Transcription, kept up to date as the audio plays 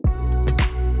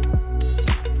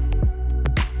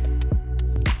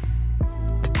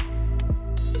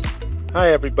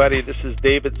Hi, everybody. This is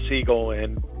David Siegel,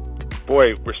 and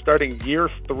boy, we're starting year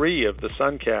 3 of the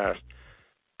SunCast.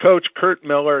 Coach Curt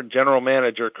Miller, General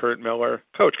Manager Curt Miller.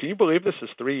 Coach, can you believe this is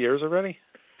 3 years already?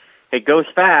 It goes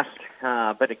fast,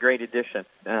 but a great addition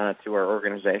to our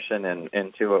organization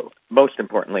and to, most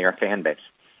importantly, our fan base.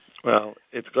 Well,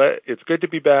 it's good to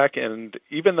be back, and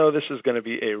even though this is going to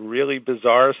be a really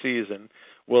bizarre season,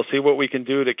 we'll see what we can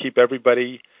do to keep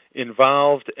everybody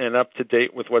involved and up to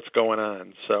date with what's going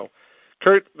on. So,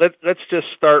 Curt, let's just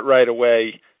start right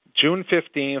away. June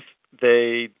 15th,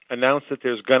 they announced that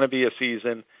there's going to be a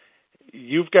season.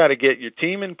 You've got to get your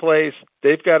team in place.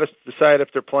 They've got to decide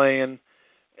if they're playing,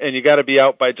 and you got to be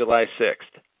out by July 6th.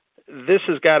 This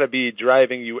has got to be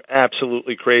driving you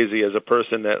absolutely crazy as a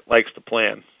person that likes to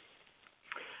plan.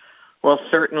 Well,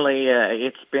 certainly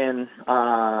it's been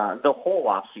the whole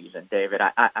off season, David.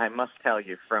 I must tell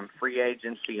you, from free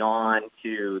agency on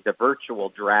to the virtual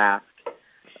draft,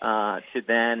 to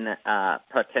then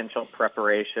potential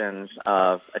preparations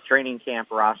of a training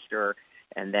camp roster,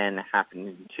 and then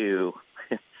having to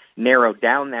narrow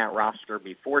down that roster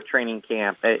before training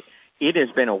camp. It has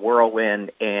been a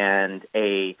whirlwind, and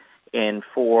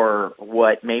for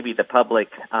what maybe the public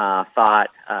thought,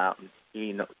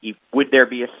 would there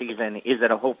be a season? Is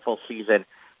it a hopeful season?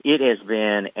 It has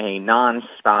been a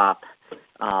nonstop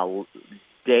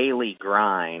daily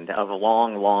grind of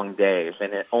long days,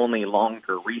 and it only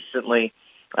longer recently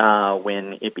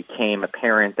when it became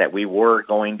apparent that we were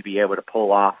going to be able to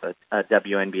pull off a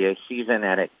WNBA season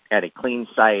at a clean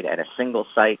site, at a single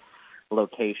site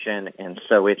location. And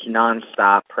so it's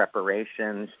nonstop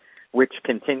preparations, which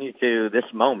continue to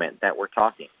this moment that we're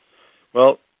talking.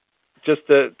 Well, just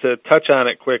to touch on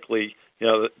it quickly,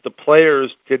 the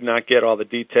players did not get all the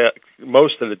detail,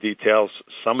 most of the details,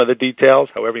 some of the details,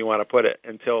 however you want to put it,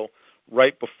 until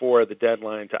right before the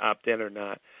deadline to opt in or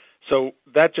not. So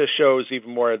that just shows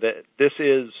even more that this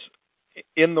is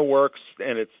in the works,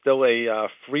 and it's still a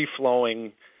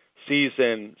free-flowing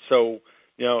season. So,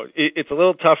 it's a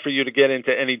little tough for you to get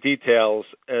into any details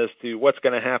as to what's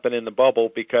going to happen in the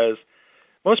bubble because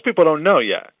most people don't know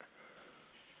yet.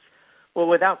 Well,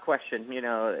 without question,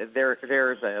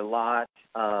 there's a lot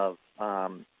of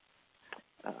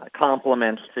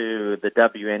compliments to the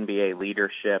WNBA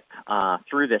leadership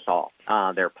through this all.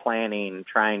 They're planning,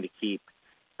 trying to keep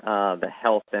the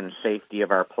health and safety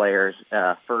of our players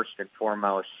first and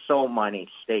foremost. So many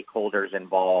stakeholders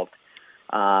involved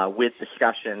with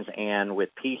discussions and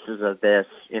with pieces of this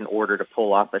in order to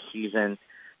pull off a season.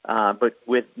 But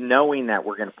with knowing that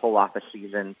we're going to pull off a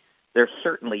season, there's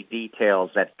certainly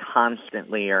details that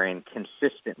constantly are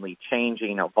consistently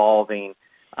changing, evolving,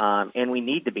 and we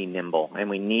need to be nimble, and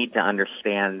we need to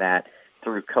understand that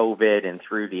through COVID and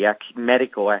through the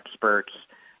medical experts,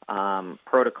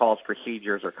 protocols,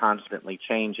 procedures are constantly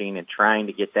changing, and trying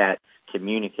to get that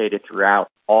communicated throughout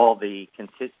all the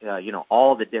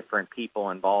different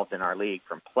people involved in our league,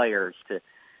 from players to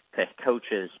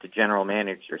coaches to general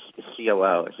managers to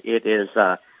COOs. It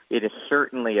is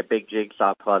certainly a big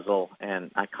jigsaw puzzle, and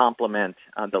I compliment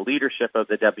the leadership of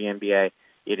the WNBA.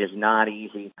 It is not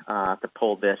easy to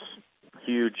pull this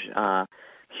huge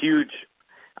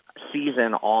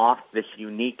season off, this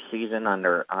unique season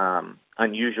under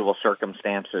unusual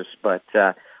circumstances. But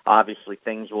obviously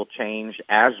things will change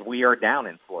as we are down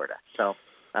in Florida. So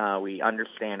we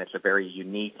understand it's a very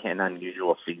unique and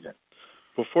unusual season.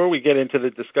 Before we get into the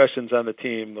discussions on the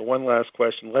team, the one last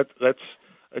question, let's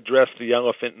address the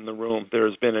elephant in the room. There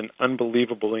has been an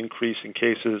unbelievable increase in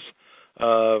cases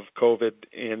of COVID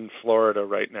in Florida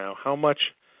right now. How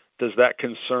much does that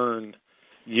concern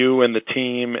you and the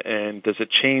team, and does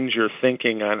it change your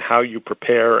thinking on how you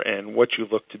prepare and what you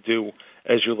look to do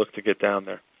as you look to get down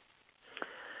there?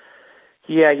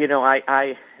 Yeah,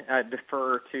 I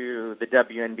defer to the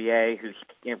WNBA, who's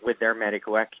with their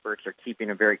medical experts are keeping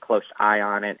a very close eye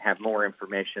on it, have more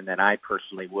information than I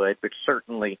personally would, but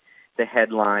certainly the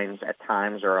headlines at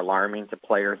times are alarming to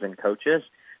players and coaches,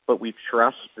 but we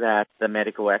trust that the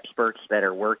medical experts that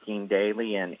are working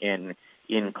daily and in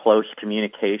close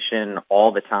communication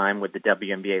all the time with the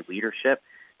WNBA leadership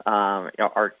are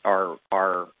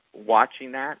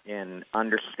watching that and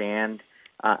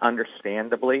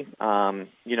understandably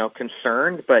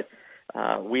concerned, but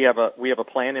we have a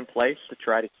plan in place to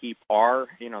try to keep our,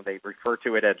 they refer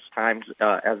to it at times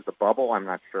as the bubble. I'm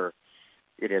not sure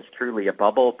it is truly a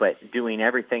bubble, but doing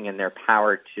everything in their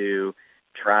power to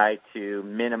try to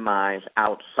minimize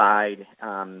outside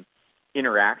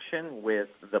interaction with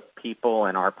the people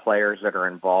and our players that are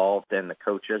involved and the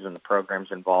coaches and the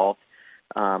programs involved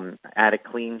at a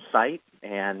clean site.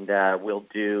 And we'll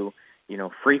do,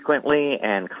 frequently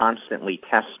and constantly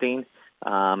testing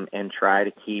and try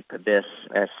to keep this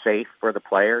as safe for the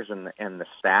players and the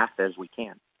staff as we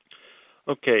can.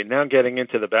 Okay, now getting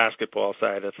into the basketball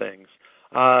side of things.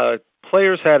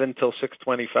 Players had until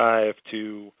 6:25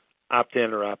 to opt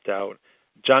in or opt out.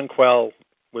 John Quell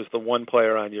was the one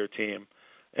player on your team,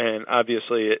 and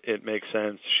obviously it makes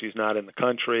sense. She's not in the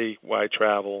country. Why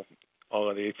travel? All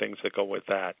of the things that go with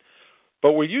that.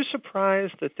 But were you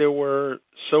surprised that there were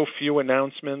so few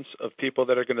announcements of people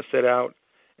that are going to sit out?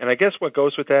 And I guess what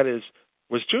goes with that is,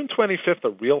 was June 25th a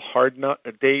real hard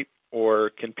date, or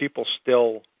can people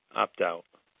still opt out?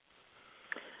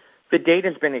 The date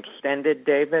has been extended,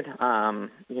 David.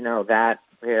 That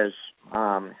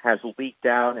has leaked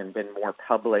out and been more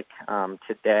public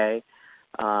today.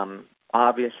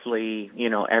 Obviously,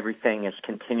 everything is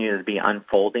continuing to be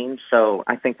unfolding, so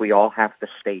I think we all have to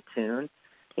stay tuned.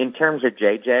 In terms of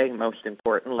JJ, most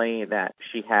importantly, that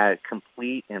she had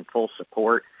complete and full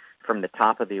support from the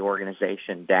top of the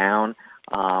organization down,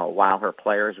 while her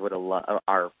players would have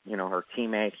her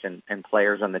teammates and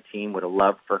players on the team would have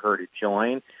loved for her to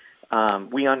join.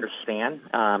 We understand,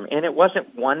 and it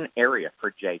wasn't one area for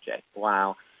JJ.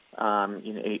 While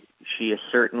she is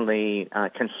certainly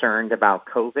concerned about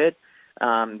COVID,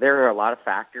 there are a lot of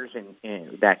factors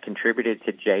that contributed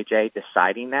to JJ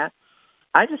deciding that.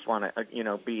 I just want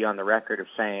to, be on the record of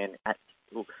saying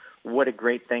what a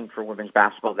great thing for women's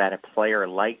basketball that a player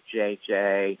like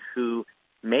JJ, who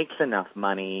makes enough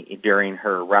money during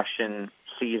her Russian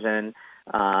season,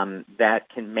 that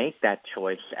can make that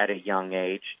choice at a young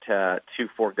age to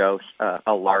forego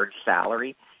a large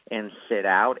salary and sit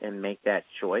out and make that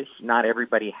choice. Not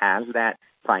everybody has that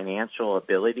financial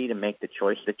ability to make the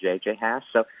choice that JJ has.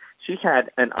 So she's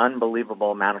had an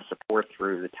unbelievable amount of support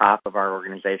through the top of our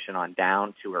organization on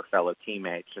down to her fellow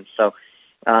teammates. And so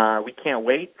we can't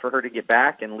wait for her to get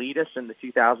back and lead us in the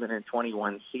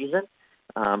 2021 season.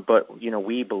 But,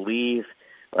 we believe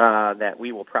that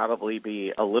we will probably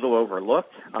be a little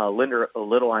overlooked, a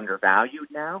little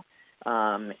undervalued now,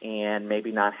 and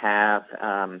maybe not have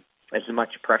as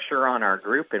much pressure on our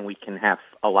group, and we can have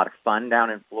a lot of fun down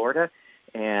in Florida.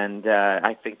 And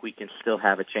I think we can still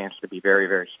have a chance to be very,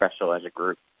 very special as a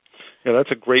group. Yeah, that's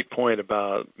a great point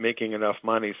about making enough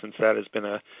money, since that has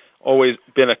been always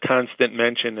been a constant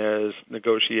mention as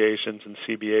negotiations and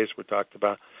CBAs were talked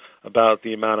about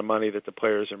the amount of money that the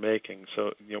players are making.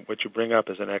 So what you bring up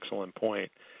is an excellent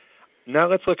point. Now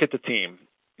let's look at the team.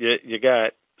 You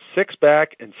got 6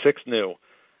 back and 6 new.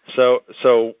 So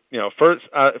first,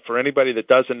 for anybody that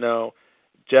doesn't know,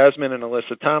 Jasmine and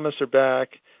Alyssa Thomas are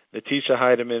back. Natisha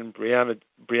Heidemann,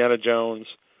 Brianna Jones,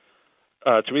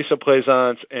 Teresa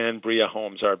Plaisance, and Bria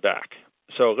Holmes are back.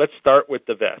 So let's start with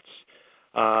the vets.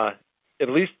 At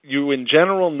least you, in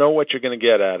general, know what you're going to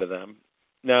get out of them.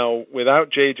 Now, without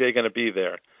JJ going to be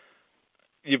there,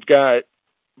 you've got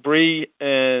Bri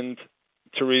and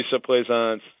Teresa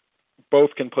Plaisance.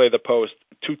 Both can play the post,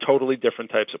 2 totally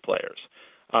different types of players.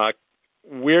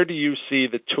 Where do you see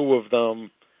the 2 of them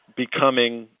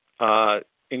becoming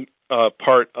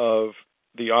part of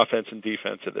the offense and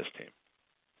defense of this team?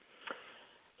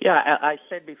 Yeah, I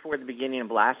said before the beginning of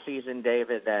last season,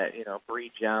 David, that,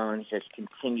 Bri Jones has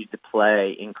continued to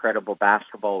play incredible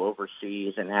basketball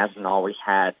overseas and hasn't always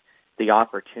had the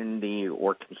opportunity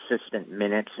or consistent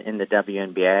minutes in the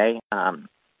WNBA.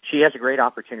 She has a great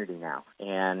opportunity now,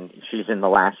 and she's in the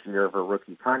last year of her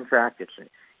rookie contract.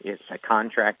 It's a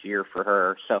contract year for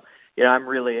her. So, I'm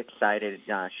really excited.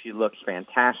 She looks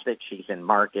fantastic. She's in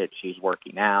market. She's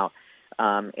working out.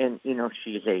 And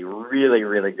she's a really,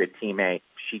 really good teammate.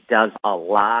 She does a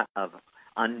lot of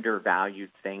undervalued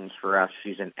things for us.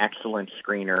 She's an excellent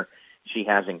screener. She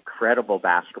has incredible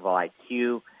basketball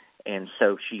IQ, and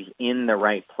so she's in the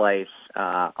right place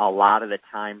a lot of the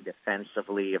time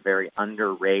defensively, a very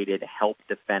underrated help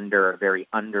defender, a very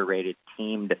underrated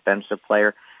team defensive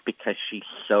player because she's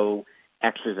so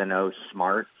X's and O's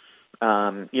smart.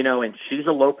 And she's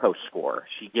a low post scorer.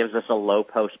 She gives us a low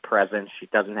post presence. She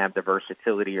doesn't have the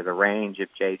versatility or the range of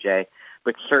JJ,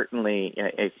 but certainly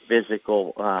a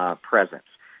physical presence.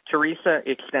 Teresa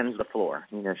extends the floor.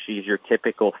 She's your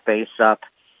typical face-up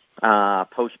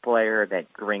post player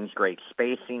that brings great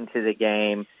spacing to the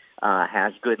game,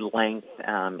 has good length,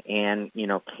 and,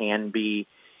 can be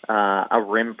a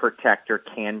rim protector,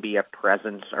 can be a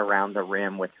presence around the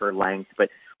rim with her length, but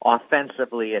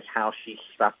offensively is how she's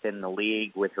stuck in the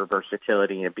league with her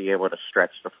versatility to be able to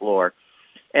stretch the floor.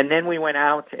 And then we went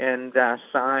out and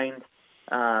signed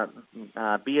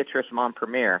Beatrice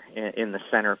Montpremier in the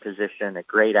center position, a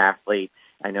great athlete.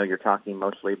 I know you're talking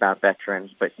mostly about veterans,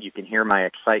 but you can hear my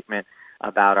excitement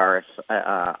about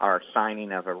our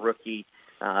signing of a rookie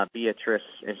Beatrice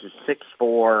is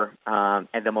 6'4",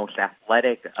 and the most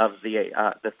athletic of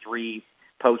the three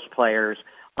post players.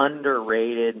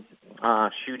 Underrated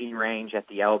shooting range at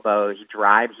the elbows,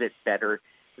 drives it better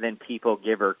than people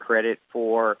give her credit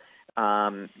for.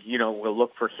 We'll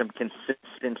look for some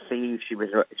consistency. She was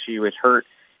hurt.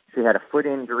 She had a foot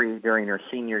injury during her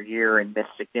senior year and missed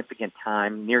significant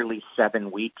time, nearly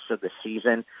 7 weeks of the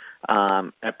season.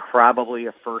 Probably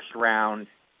a first-round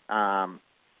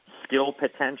skill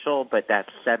potential, but that's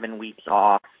 7 weeks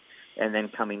off, and then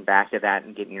coming back to that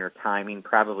and getting her timing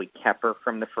probably kept her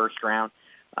from the first round.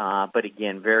 But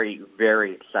again, very,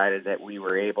 very excited that we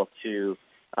were able to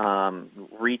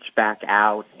reach back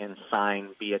out and sign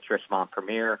Beatrice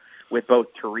Montpremier. With both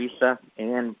Teresa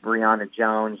and Brianna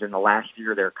Jones in the last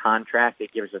year of their contract,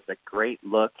 it gives us a great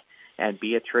look at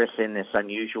Beatrice in this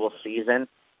unusual season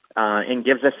and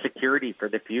gives us security for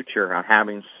the future on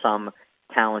having some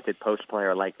talented post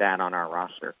player like that on our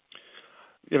roster.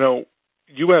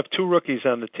 You have two rookies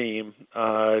on the team,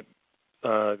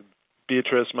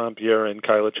 Beatrice Montpremier and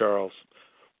Kyla Charles.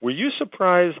 Were you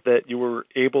surprised that you were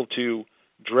able to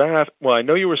draft? Well, I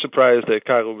know you were surprised that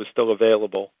Kyla was still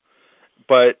available,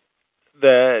 but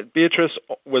that Beatrice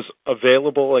was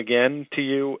available again to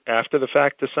you after the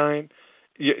fact to sign.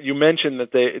 You mentioned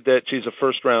that she's a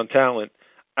first-round talent.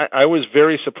 I was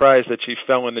very surprised that she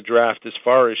fell in the draft as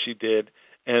far as she did,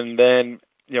 and then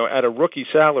at a rookie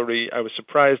salary, I was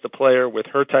surprised a player with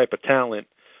her type of talent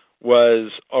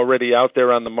was already out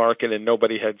there on the market and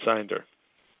nobody had signed her.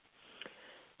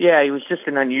 Yeah, it was just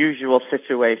an unusual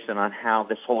situation on how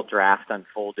this whole draft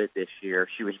unfolded this year.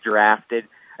 She was drafted.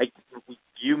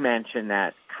 You mentioned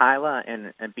that Kyla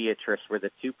and Beatrice were the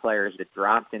two players that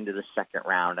dropped into the second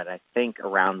round, and I think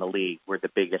around the league were the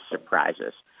biggest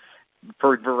surprises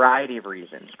for a variety of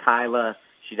reasons. Kyla,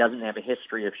 she doesn't have a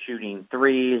history of shooting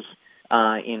threes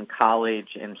in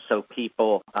college, and so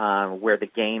people, where the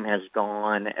game has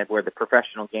gone, and where the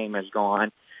professional game has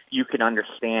gone, you can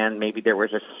understand maybe there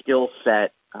was a skill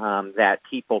set that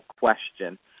people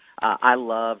question. I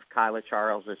love Kyla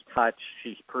Charles's touch.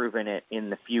 She's proven it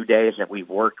in the few days that we've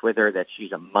worked with her that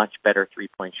she's a much better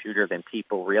three-point shooter than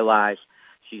people realize.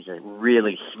 She's a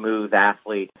really smooth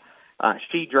athlete.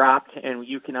 She dropped, and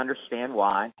you can understand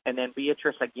why. And then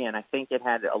Beatrice, again, I think it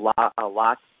had a lot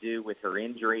to do with her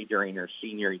injury during her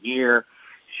senior year.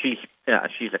 She's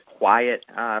a quiet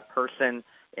person,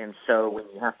 and so when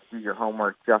you have to do your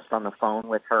homework just on the phone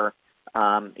with her,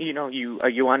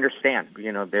 you understand.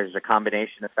 There's a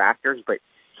combination of factors, but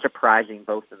surprising,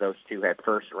 both of those two had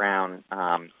first round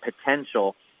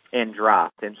potential and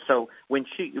dropped. And so when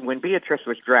Beatrice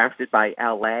was drafted by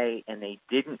LA and they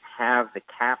didn't have the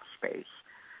cap space,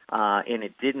 and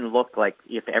it didn't look like,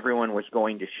 if everyone was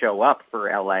going to show up for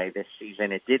LA this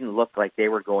season, it didn't look like they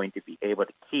were going to be able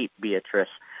to keep Beatrice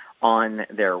on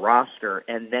their roster.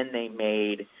 And then they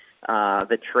made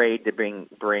the trade to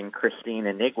bring Christine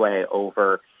Inigwe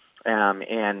over,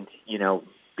 and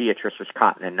Beatrice was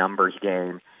caught in a numbers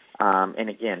game. And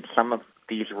again, some of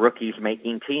these rookies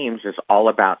making teams is all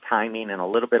about timing and a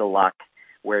little bit of luck,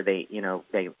 where they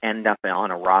end up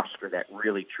on a roster that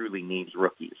really truly needs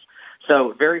rookies.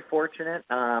 So very fortunate.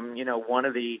 One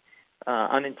of the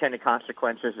unintended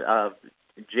consequences of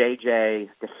JJ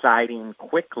deciding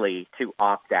quickly to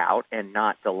opt out and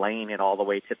not delaying it all the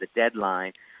way to the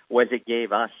deadline was it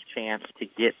gave us a chance to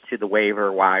get to the waiver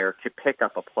wire to pick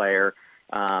up a player,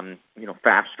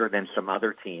 faster than some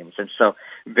other teams. And so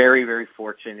very, very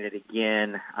fortunate.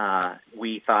 Again,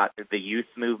 we thought that the youth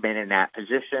movement in that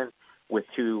position with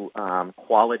two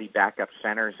quality backup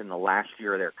centers in the last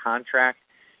year of their contract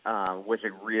was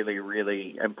a really,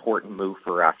 really important move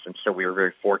for us. And so we were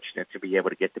very fortunate to be able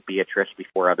to get to Beatrice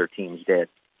before other teams did.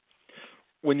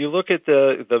 When you look at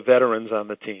the veterans on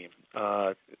the team,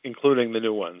 including the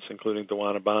new ones, including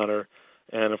Dewana Bonner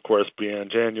and, of course,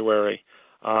 Brianne January,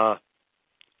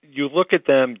 you look at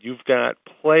them, you've got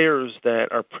players that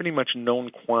are pretty much known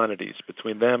quantities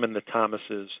between them and the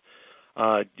Thomases.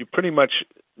 You pretty much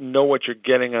know what you're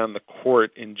getting on the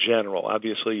court in general.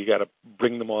 Obviously, you got to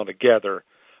bring them all together,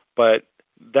 but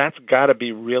that's got to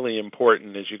be really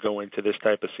important as you go into this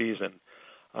type of season.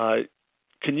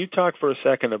 Can you talk for a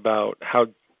second about how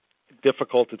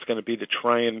difficult it's going to be to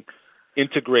try and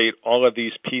integrate all of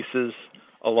these pieces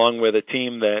along with a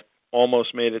team that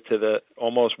almost made it to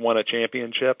almost won a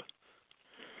championship?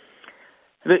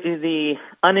 The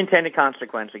unintended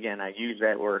consequence, again, I use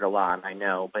that word a lot, I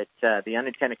know, but the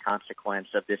unintended consequence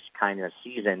of this kind of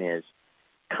season is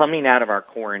coming out of our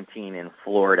quarantine in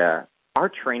Florida, our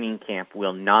training camp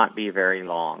will not be very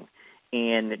long,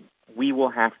 and we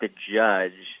will have to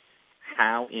judge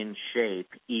how in shape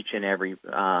each and every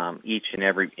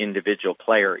individual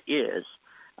player is.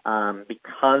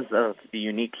 Because of the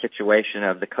unique situation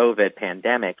of the COVID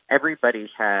pandemic, everybody's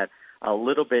had a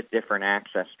little bit different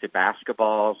access to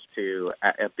basketballs, to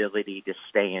ability to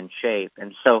stay in shape.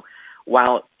 And so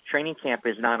while training camp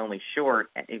is not only short,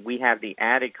 we have the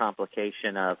added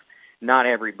complication of not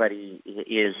everybody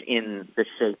is in the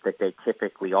shape that they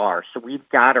typically are. So we've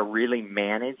got to really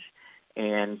manage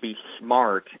and be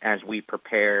smart as we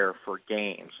prepare for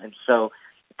games. And so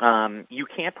you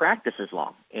can't practice as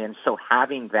long. And so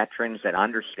having veterans that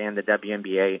understand the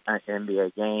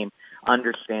NBA game,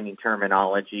 understanding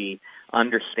terminology,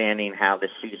 understanding how the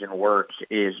season works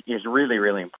is really,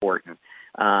 really important.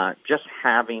 Just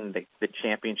having the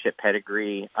championship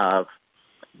pedigree of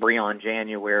Breon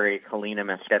January, Kalina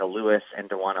Mosqueda-Lewis, and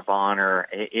DeWanna Bonner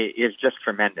is just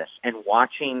tremendous. And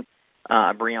watching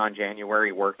Breon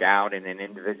January work out in an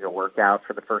individual workout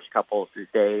for the first couple of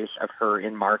days of her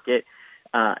in market,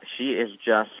 she is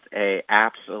just a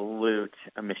absolute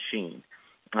machine.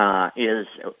 Is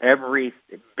every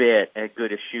bit as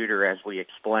good a shooter as we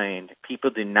explained. People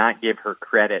do not give her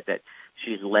credit that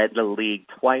she's led the league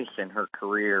twice in her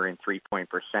career in three-point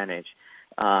percentage.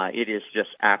 It is just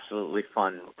absolutely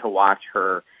fun to watch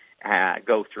her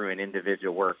go through an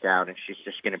individual workout, and she's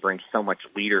just going to bring so much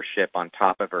leadership on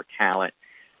top of her talent.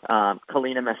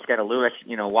 Kalina Mosqueda-Lewis,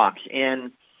 walks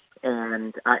in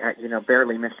and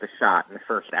barely missed a shot in the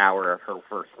first hour of her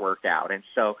first workout, and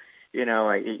so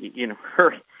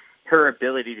her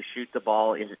ability to shoot the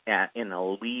ball is at an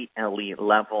elite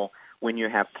level. When you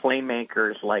have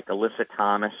playmakers like Alyssa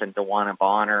Thomas and DeWanna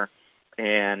Bonner,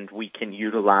 and we can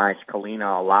utilize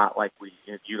Kalina a lot like we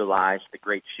utilize the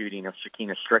great shooting of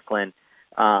Shekinna Strickland,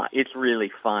 it's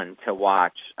really fun to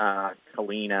watch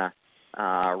Kalina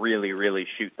really, really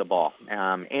shoot the ball.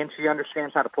 And she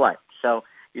understands how to play. So,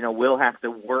 we'll have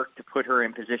to work to put her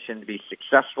in position to be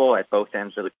successful at both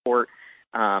ends of the court.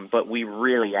 But we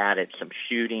really added some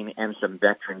shooting and some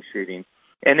veteran shooting.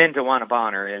 And then DeWanna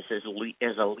Bonner is as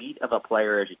elite of a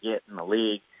player as you get in the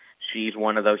league. She's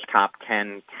one of those top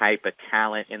 10 type of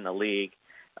talent in the league,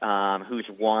 who's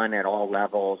won at all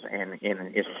levels and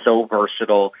is so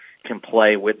versatile, can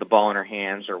play with the ball in her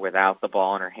hands or without the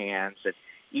ball in her hands. And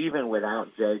even without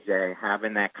JJ,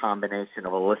 having that combination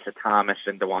of Alyssa Thomas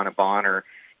and DeWanna Bonner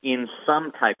in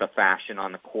some type of fashion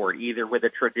on the court, either with a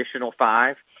traditional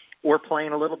five or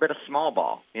playing a little bit of small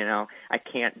ball. I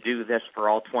can't do this for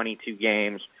all 22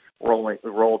 games, roll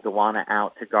DeWanna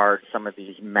out to guard some of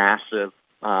these massive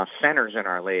centers in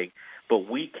our league, but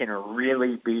we can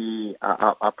really be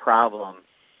a problem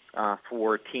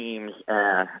for teams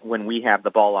when we have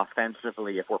the ball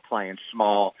offensively if we're playing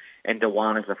small and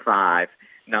DeWanna's a five.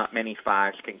 Not many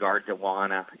fives can guard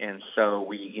DeWanna, and so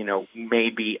we,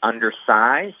 may be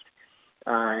undersized,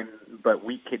 but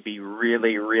we could be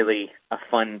really, really a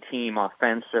fun team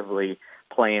offensively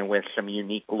playing with some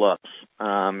unique looks.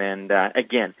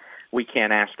 Again, we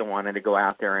can't ask DeWanna to go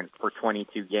out there and for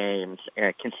 22 games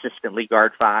consistently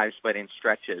guard fives, but in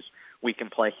stretches we can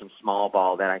play some small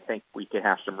ball that I think we could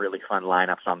have some really fun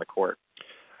lineups on the court.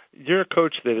 You're a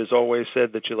coach that has always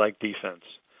said that you like defense.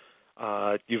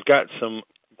 You've got some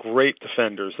great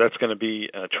defenders. That's going to be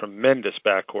a tremendous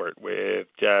backcourt with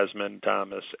Jasmine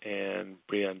Thomas and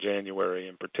Breon January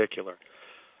in particular.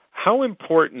 How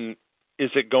important is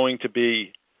it going to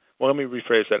be? Well, let me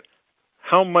rephrase that.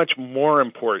 How much more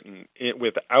important,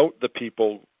 without the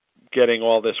people getting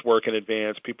all this work in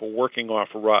advance, people working off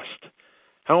rust,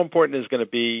 how important is it going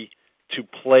to be to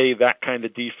play that kind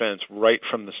of defense right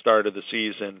from the start of the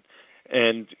season?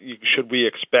 And should we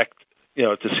expect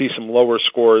to see some lower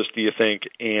scores, do you think,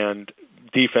 and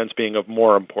defense being of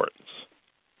more importance?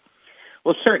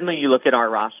 Well, certainly you look at our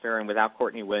roster, and without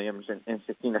Courtney Williams and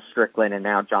Shekinna Strickland and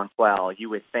now John Quell, you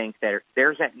would think that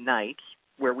there's at nights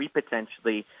where we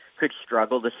potentially could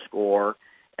struggle to score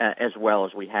as well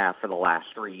as we have for the last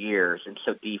 3 years. And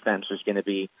so defense is going to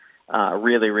be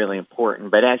really, really important.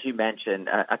 But as you mentioned,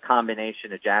 a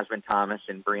combination of Jasmine Thomas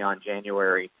and Breon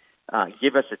January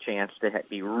give us a chance to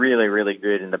be really, really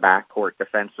good in the backcourt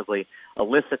defensively.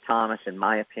 Alyssa Thomas, in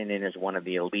my opinion, is one of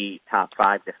the elite top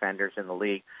 5 defenders in the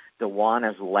league.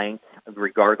 DeWanna's length,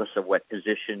 regardless of what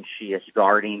position she is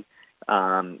guarding,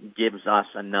 gives us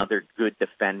another good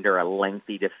defender, a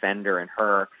lengthy defender in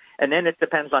her. And then it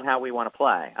depends on how we want to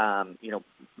play.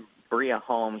 Bria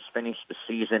Holmes finished the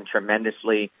season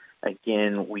tremendously.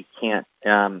 Again, we can't,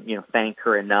 thank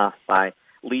her enough by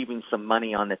leaving some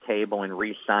money on the table and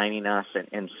re-signing us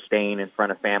and staying in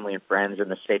front of family and friends in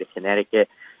the state of Connecticut.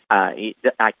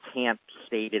 I can't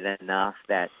state it enough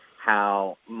that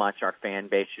how much our fan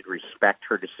base should respect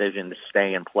her decision to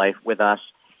stay and play with us.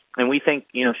 And we think,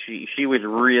 she was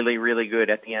really, really good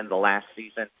at the end of the last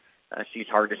season. She's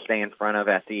hard to stay in front of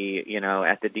at the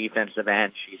defensive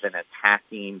end. She's an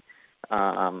attacking,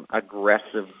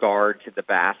 aggressive guard to the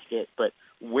basket. But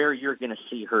where you're going to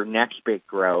see her next big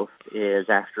growth is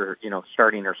after,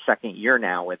 starting her second year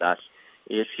now with us,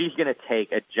 is she's going to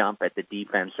take a jump at the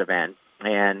defensive end.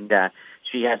 And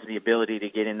she has the ability to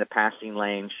get in the passing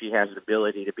lane. She has the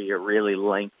ability to be a really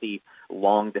lengthy,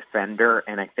 long defender.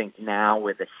 And I think now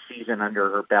with a season under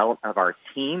her belt of our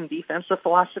team defensive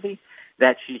philosophy,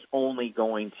 that she's only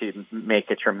going to make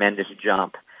a tremendous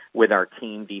jump with our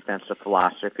team defensive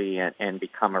philosophy and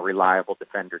become a reliable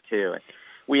defender too. And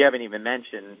we haven't even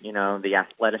mentioned, the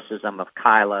athleticism of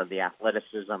Kyla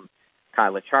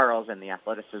Charles, and the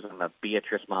athleticism of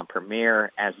Beatrice Montpremier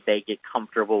as they get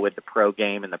comfortable with the pro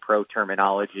game and the pro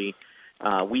terminology.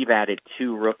 We've added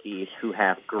 2 rookies who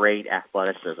have great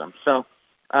athleticism. So,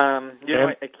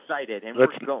 excited. And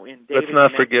let's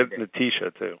not forget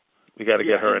Natisha too. We got to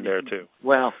get her in there too.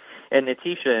 Well, and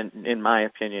Natisha, in my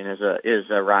opinion, is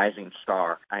a rising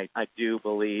star. I do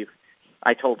believe.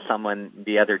 I told someone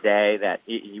the other day that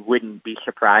it wouldn't be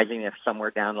surprising if somewhere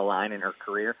down the line in her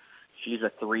career, she's a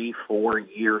 3-4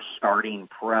 year starting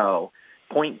pro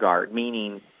point guard,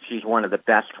 meaning she's one of the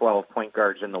best 12 point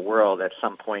guards in the world at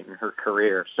some point in her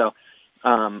career. So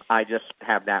I just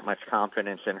have that much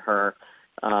confidence in her,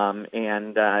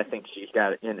 and I think she's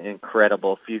got an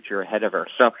incredible future ahead of her.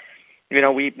 So,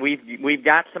 we've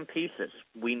got some pieces.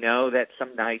 We know that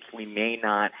some nights we may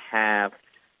not have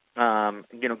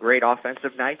great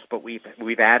offensive nights, but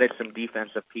we've added some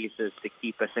defensive pieces to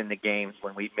keep us in the games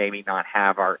when we maybe not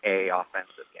have our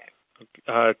offensive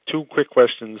game. 2 quick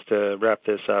questions to wrap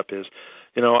this up is,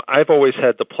 I've always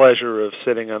had the pleasure of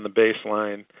sitting on the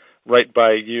baseline right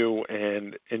by you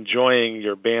and enjoying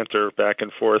your banter back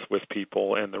and forth with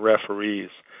people and the referees.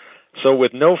 So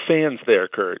with no fans there,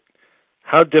 Curt,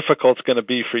 how difficult it's going to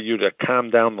be for you to calm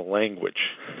down the language?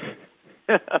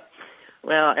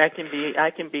 Well, I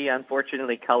can be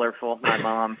unfortunately colorful. My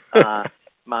mom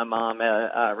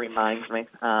reminds me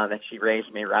that she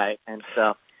raised me right, and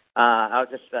so I'll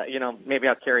just maybe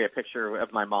I'll carry a picture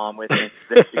of my mom with me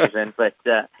this season. But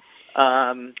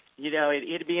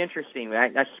it'd be interesting.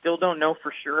 I still don't know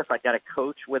for sure if I got to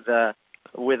coach with a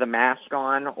mask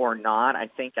on or not. I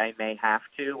think I may have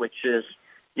to, which is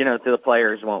the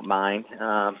players won't mind,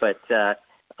 but.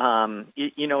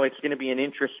 It's going to be an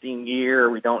interesting year.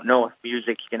 We don't know if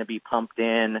music's going to be pumped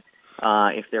in,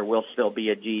 if there will still be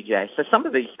a DJ. So some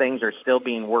of these things are still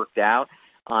being worked out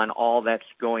on all that's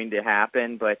going to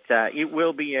happen, but it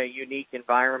will be a unique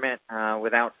environment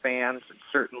without fans.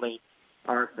 Certainly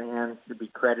our fans should be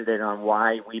credited on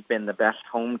why we've been the best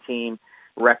home team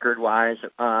record-wise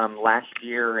last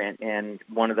year and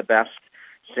one of the best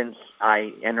since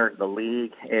I entered the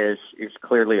league is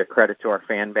clearly a credit to our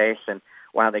fan base. And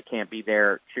while they can't be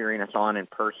there cheering us on in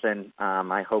person,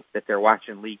 I hope that they're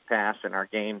watching League Pass and our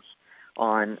games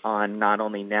on not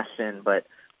only NESN but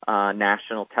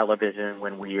national television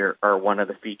when we are one of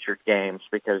the featured games,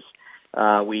 because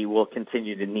we will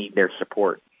continue to need their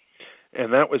support.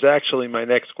 And that was actually my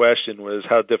next question, was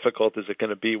how difficult is it going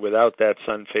to be without that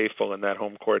Sun faithful and that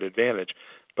home court advantage?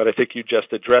 But I think you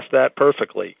just addressed that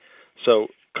perfectly. So,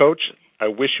 Coach, I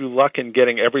wish you luck in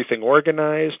getting everything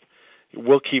organized.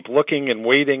 We'll keep looking and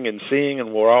waiting and seeing,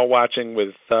 and we're all watching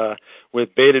with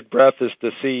bated breath as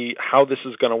to see how this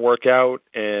is going to work out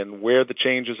and where the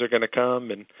changes are going to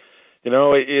come. And,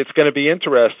 it's going to be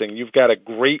interesting. You've got a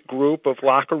great group of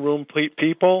locker room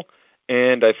people,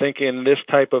 and I think in this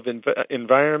type of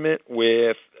environment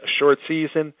with a short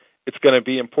season, it's going to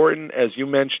be important, as you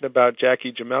mentioned about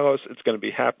Jackie Gemelos, it's going to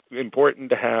be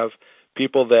important to have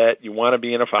people that you want to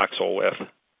be in a foxhole with.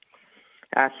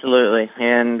 Absolutely.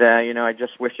 And, I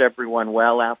just wish everyone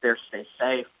well out there. Stay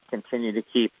safe. Continue to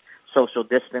keep social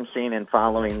distancing and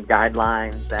following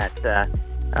guidelines that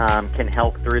can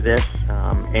help through this,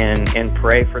 and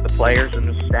pray for the players and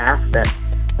the staff that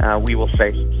we will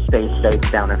stay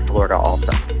safe down in Florida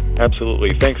also. Absolutely.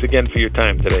 Thanks again for your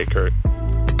time today, Curt.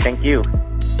 Thank you.